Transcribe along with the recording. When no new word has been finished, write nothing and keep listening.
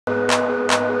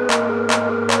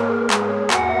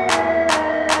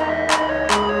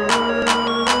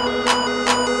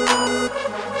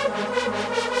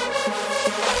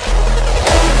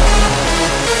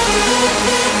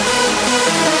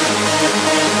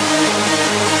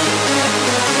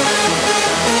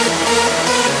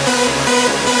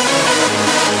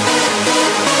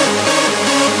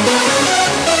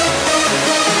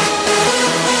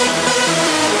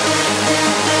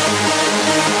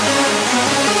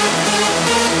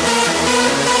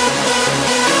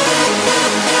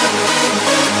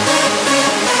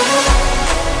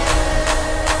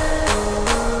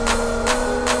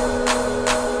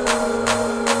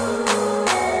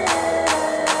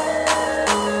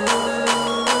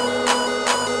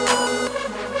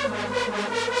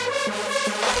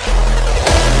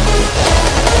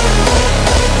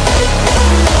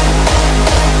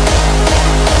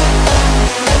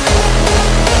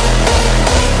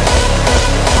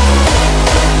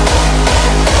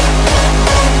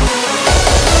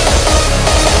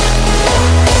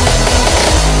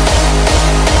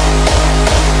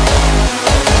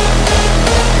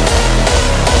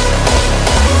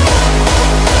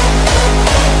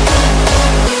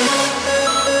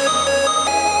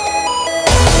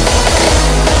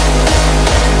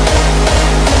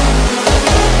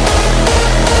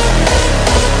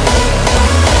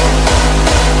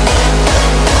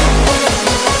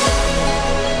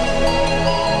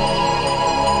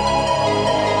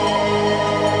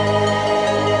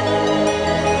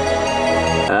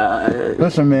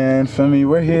Listen, man, feel me?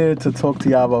 We're here to talk to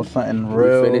y'all about something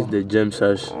real. We finished the gym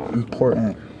session.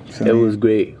 Important. It was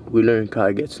great. We learned how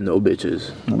to get no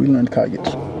bitches. We learned how to get.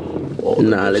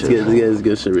 Nah, let's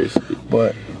get serious.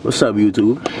 But what's up,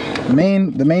 YouTube?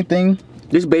 The main thing.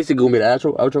 This basically gonna be the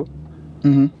outro.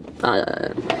 Mm-hmm.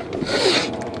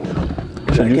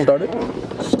 Should you start it?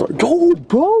 Yo,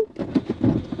 bro.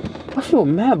 I feel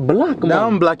mad black, man. Now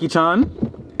I'm Blackie-chan.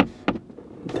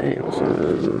 Damn,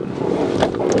 son.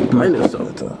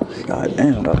 God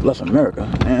damn, God bless America.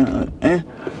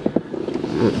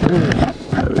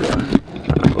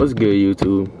 What's good,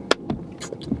 YouTube?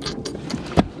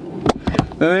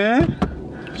 Yeah.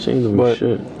 But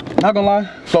shit. Not gonna lie.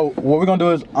 So what we're gonna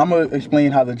do is I'm gonna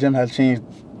explain how the gym has changed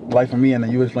life for me, and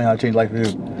then you explain how it changed life for you.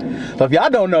 So if y'all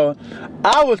don't know,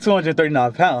 I was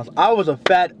 239 pounds. I was a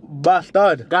fat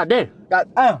bastard. God damn.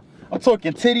 I'm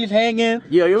talking titties hanging,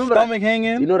 yeah, you remember stomach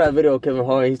hanging. You know that video of Kevin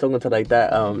Hart? He's talking to like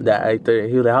that actor.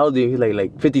 He was like, how old are you? He's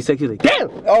like 56. He's like, damn.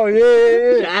 Oh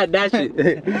yeah. That shit.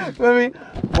 Feel me?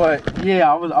 But yeah,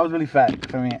 I was really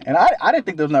fat. Feel me? And I didn't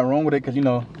think there was nothing wrong with it, because you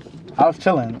know, I was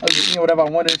chilling. I was just eating whatever I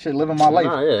wanted, shit, living my life.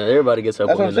 Nah, yeah, everybody gets up.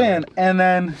 That's what I'm saying. And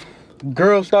then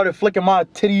girls started flicking my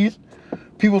titties.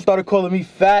 People started calling me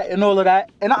fat and all of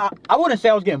that. And I wouldn't say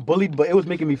I was getting bullied, but it was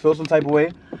making me feel some type of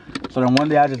way. So then one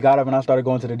day I just got up and I started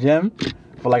going to the gym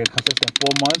for like a consistent 4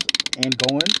 months and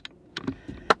going.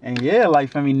 And yeah,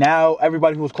 like for me now,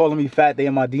 everybody who was calling me fat, they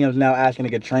in my DMs now asking to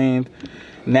get trained.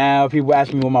 Now people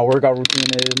ask me what my workout routine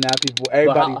is. Now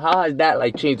everybody. But how has that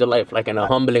like changed your life, like in a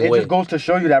humbling way? It just goes to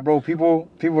show you that, bro. People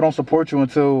don't support you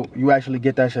until you actually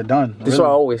get that shit done. This is what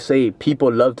I always say.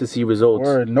 People love to see results.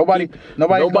 Word. Nobody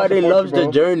loves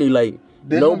the journey. Like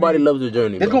nobody loves the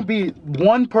journey. There's gonna be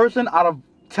one person out of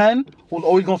 10 who's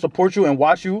always gonna support you and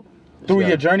watch you through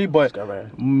your journey, but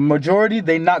majority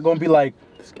they not gonna be like.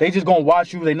 They just gonna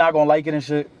watch you. They not gonna like it and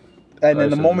shit. And then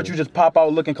the moment you just pop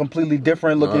out looking completely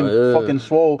different, looking fucking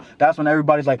swole, that's when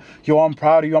everybody's like, yo, I'm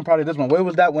proud of you. I'm proud of this one. Where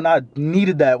was that when I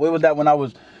needed that? Where was that when I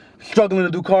was struggling to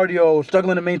do cardio,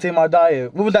 struggling to maintain my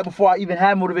diet? Where was that before I even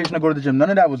had motivation to go to the gym? None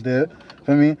of that was there.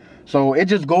 Feel me? So it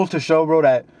just goes to show, bro,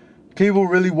 that people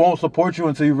really won't support you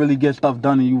until you really get stuff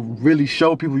done and you really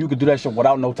show people you could do that shit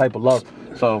without no type of love.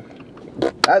 So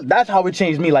that's how it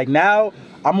changed me. Like now,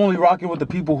 I'm only rocking with the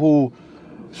people who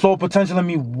saw potential in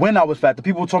me when I was fat. The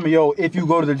people who told me, yo, if you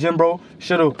go to the gym, bro,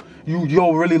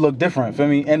 you'll really look different, feel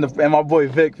me? And my boy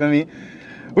Vic, feel me?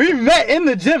 We met in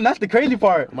the gym. That's the crazy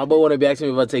part. My boy wanna be asking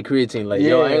me if I take creatine. Like,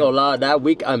 yo, I ain't gonna lie. That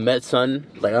week I met son.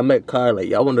 Like, I met Kyle.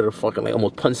 Like, I wanted to fucking like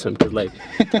almost punch him, cause like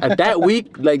at that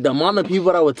week, like the amount of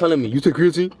people that were telling me, you take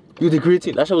creatine, you take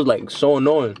creatine. That shit was like so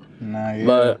annoying. Nah, yeah.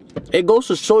 But it goes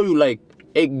to show you, like,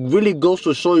 it really goes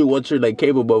to show you what you're like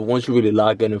capable of once you really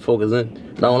lock in and focus in.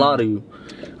 Not a lot of you.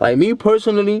 Like me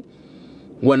personally,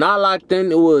 when I locked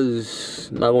in, it was,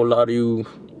 not gonna lie to you,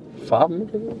 5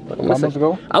 months ago? 5 months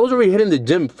ago? I was already hitting the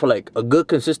gym for like a good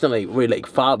consistent, like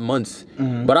 5 months.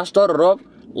 But I started off,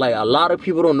 like a lot of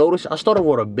people don't notice, I started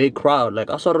with a big crowd.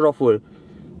 Like I started off with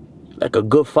like a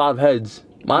good 5 heads.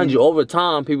 Mind you, over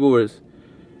time, people was,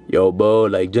 yo, bro,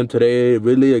 like gym today,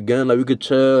 really again, like we could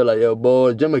chill, like yo,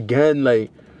 bro, gym again,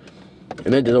 like.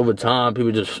 And then just over time,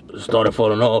 people just started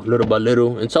falling off little by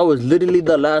little. And so I was literally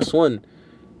the last one.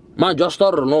 Mind you, I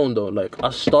started alone though. Like I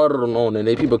started alone, and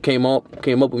then people came up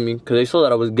with me because they saw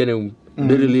that I was getting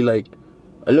literally like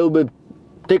a little bit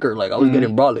thicker. Like I was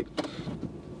getting brolic.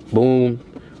 Boom.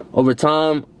 Over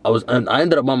time, I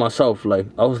ended up by myself. Like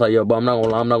I was like, yo, but I'm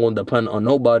not gonna depend on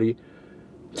nobody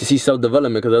to see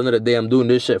self-development, because at the end of the day, I'm doing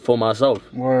this shit for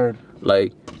myself. Word.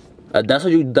 Like. That's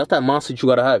that mindset you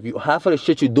gotta have. Half of the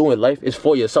shit you do in life is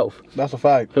for yourself. That's a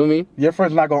fact. Feel me? Your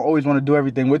friends not gonna always want to do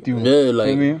everything with you. Yeah,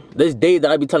 like this day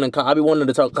that I be telling Kyle, I be wanting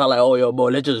to tell Kyle like, oh yo, boy,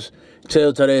 let's just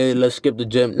chill today. Let's skip the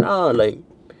gym. Nah, like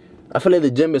I feel like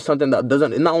the gym is something that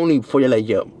doesn't, not only for your like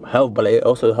your health, but like it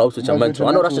also helps with your mental.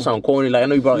 I know that shit sound corny. Like I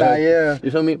know you probably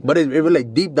you feel me? But it really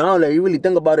like deep down, like you really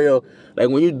think about it, yo. Like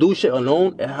when you do shit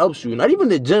alone, it helps you. Not even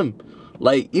the gym.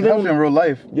 Like even in real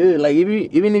life, yeah. Like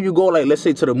even if you go like let's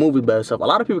say to the movie by yourself, a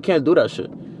lot of people can't do that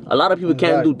shit. A lot of people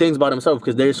can't do things by themselves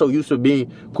because they're so used to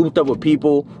being cooped up with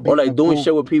people or like doing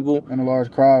shit with people in a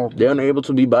large crowd. They're unable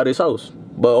to be by themselves.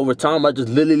 But over time, I just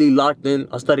literally locked in.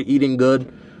 I started eating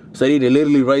good. Started eating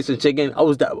literally rice and chicken. I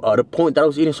was at the point that I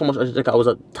was eating so much rice and chicken, I was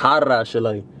tired of that shit.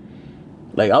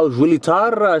 Like I was really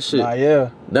tired of that shit. Nah, yeah.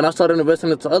 Then I started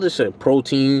investing into other shit: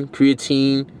 protein,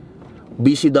 creatine,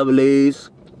 BCAAs.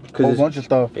 A whole bunch of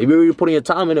stuff. If you're really putting your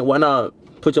time in it, why not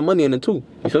put your money in it too?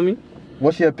 You feel me?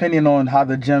 What's your opinion on how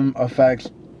the gym affects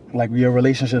like your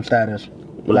relationship status?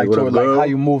 Like toward, like how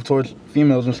you move towards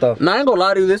females and stuff. Nah, I ain't gonna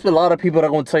lie to you. There's been a lot of people that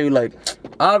are gonna tell you like,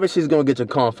 obviously it's gonna get your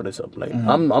confidence up. Like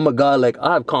I'm a guy, like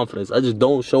I have confidence. I just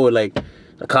don't show it. Like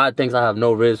the guy thinks I have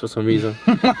no risk for some reason.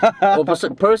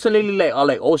 But personally,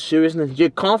 like all seriousness, your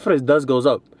confidence goes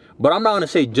up. But I'm not gonna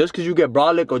say just cause you get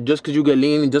brolic or just cause you get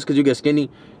lean, just cause you get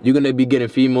skinny, you're gonna be getting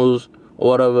females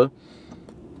or whatever.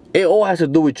 It all has to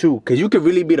do with you, cause you can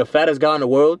really be the fattest guy in the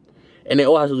world, and it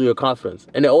all has to do with your confidence.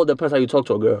 And it all depends how you talk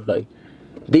to a girl. Like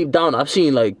deep down, I've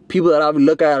seen like people that I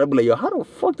look at, I'll be like, yo, how the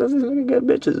fuck does this nigga get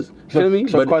bitches? You feel me?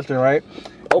 So question, right?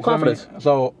 All confidence.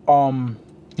 So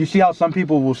you see how some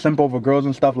people will simp over girls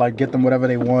and stuff, like get them whatever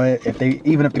they want.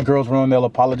 Even if the girl's wrong, they'll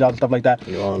apologize and stuff like that.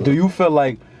 Do you feel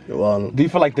like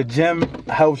the gym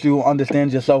helps you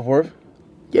understand your self-worth?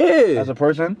 Yeah. As a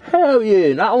person? Hell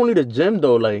yeah. Not only the gym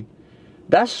though, like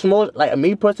that's small. Like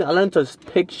me personally, I learned to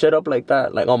pick shit up like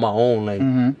that, like on my own.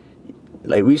 Like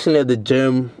like recently at the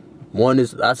gym,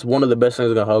 that's one of the best things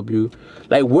that's gonna help you.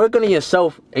 Like working on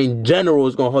yourself in general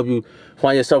is gonna help you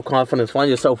find your self-confidence, find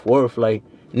your self-worth. Like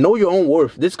know your own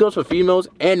worth. This goes for females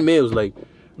and males. Like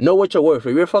know what you're worth.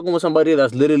 If you're fucking with somebody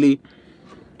that's literally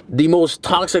the most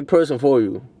toxic person for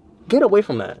you, get away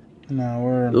from that. Nah,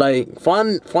 word. Like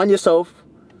find yourself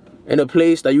in a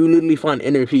place that you literally find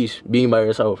inner peace being by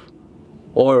yourself,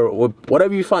 or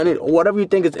whatever you find it, whatever you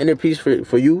think is inner peace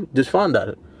for you. Just find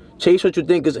that. Chase what you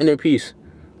think is inner peace.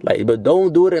 Like, but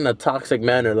don't do it in a toxic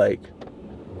manner. Like,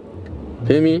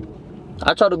 feel me?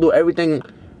 I try to do everything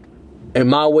in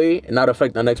my way and not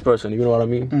affect the next person. You know what I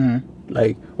mean?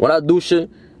 Like when I do shit,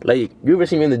 like you ever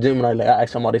see me in the gym and I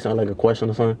ask somebody something like a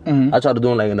question or something. I try to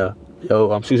do it like in a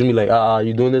yo, excuse me, like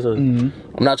you doing this? Or, I'm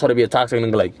not trying to be a toxic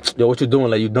nigga. Like yo, what you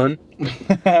doing? Like you done?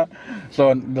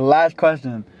 So the last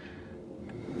question: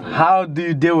 how do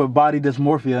you deal with body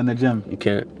dysmorphia in the gym? You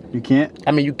can't. You can't?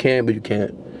 I mean, you can, but you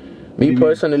can't. Me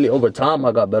personally, over time,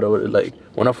 I got better with it. Like,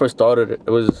 when I first started, it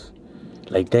was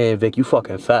like, damn, Vic, you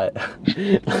fucking fat.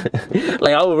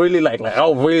 Like, I would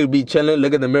really be chilling,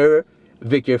 look in the mirror,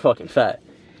 Vic, you're fucking fat.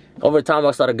 Over time,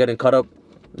 I started getting cut up.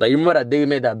 Like, you remember that day we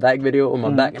made that back video on my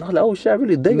back? And I was like, oh, shit, I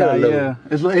really dig it a little. Yeah,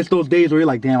 it's those days where you're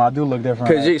like, damn, I do look different.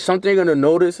 Because something you're going to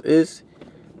notice is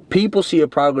people see your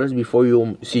progress before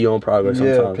you see your own progress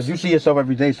sometimes. Yeah, because you see yourself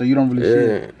every day, so you don't really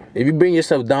see it. If you bring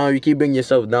yourself down, you keep bringing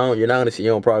yourself down, you're not going to see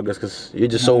your own progress because you're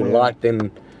just so locked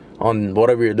in on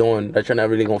whatever you're doing that you're not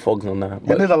really going to focus on that.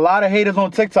 But and there's a lot of haters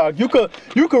on TikTok. You could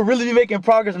really be making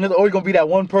progress, and there's always going to be that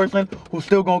one person who's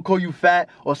still going to call you fat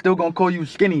or still going to call you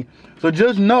skinny. So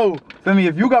just know, feel me,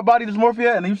 if you got body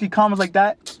dysmorphia and then you see comments like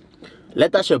that,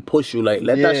 let that shit push you, like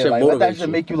let that shit motivate you. Let that shit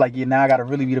make you like, yeah, now I gotta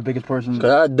really be the biggest person.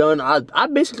 Cause I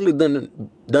basically done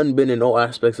been in all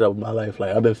aspects of my life.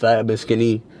 Like I've been fat, I've been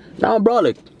skinny. Now I'm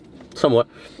brolic, somewhat.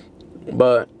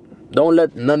 But don't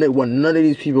let none of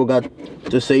these people got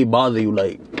to say bother you.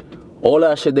 Like all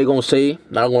that shit they gonna say,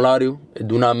 not gonna lie to you, it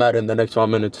do not matter in the next 5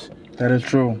 minutes. That is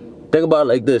true. Think about it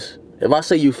like this. If I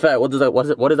say you fat, what is that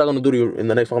gonna do to you in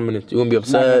the next 5 minutes? You're gonna be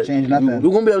upset. Not gonna change nothing.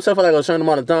 You're gonna be upset for like a certain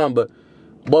amount of time, but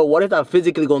what is that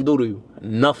physically gonna do to you?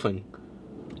 Nothing.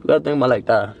 You gotta think about like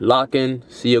that. Lock in,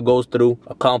 see your goals through,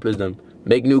 accomplish them.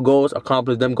 Make new goals,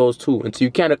 accomplish them goals too. Until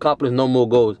you can't accomplish no more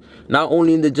goals. Not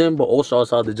only in the gym, but also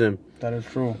outside the gym. That is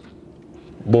true.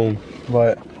 Boom.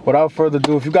 But without further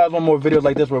ado, if you guys want more videos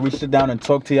like this where we sit down and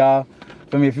talk to y'all,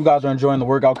 for me, if you guys are enjoying the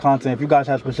workout content, if you guys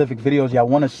have specific videos y'all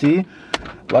want to see,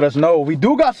 let us know. We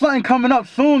do got something coming up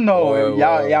soon though.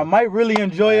 Y'all might really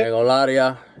enjoy it. I ain't gonna lie to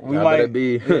y'all. We might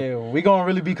be. Yeah, we gonna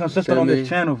really be consistent on this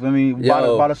channel. For me,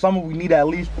 by the summer we need at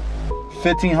least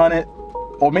 1,500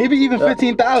 or maybe even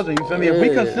 15,000. You feel me? If we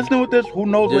consistent with this, who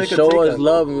knows where it could take us. Show us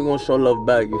love and we gonna show love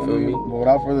back. You feel me? But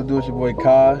without further ado, it's your boy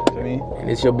Kai. For me,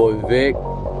 and it's your boy Vic.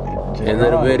 End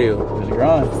of the video. Just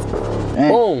grind.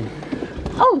 Boom.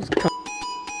 I was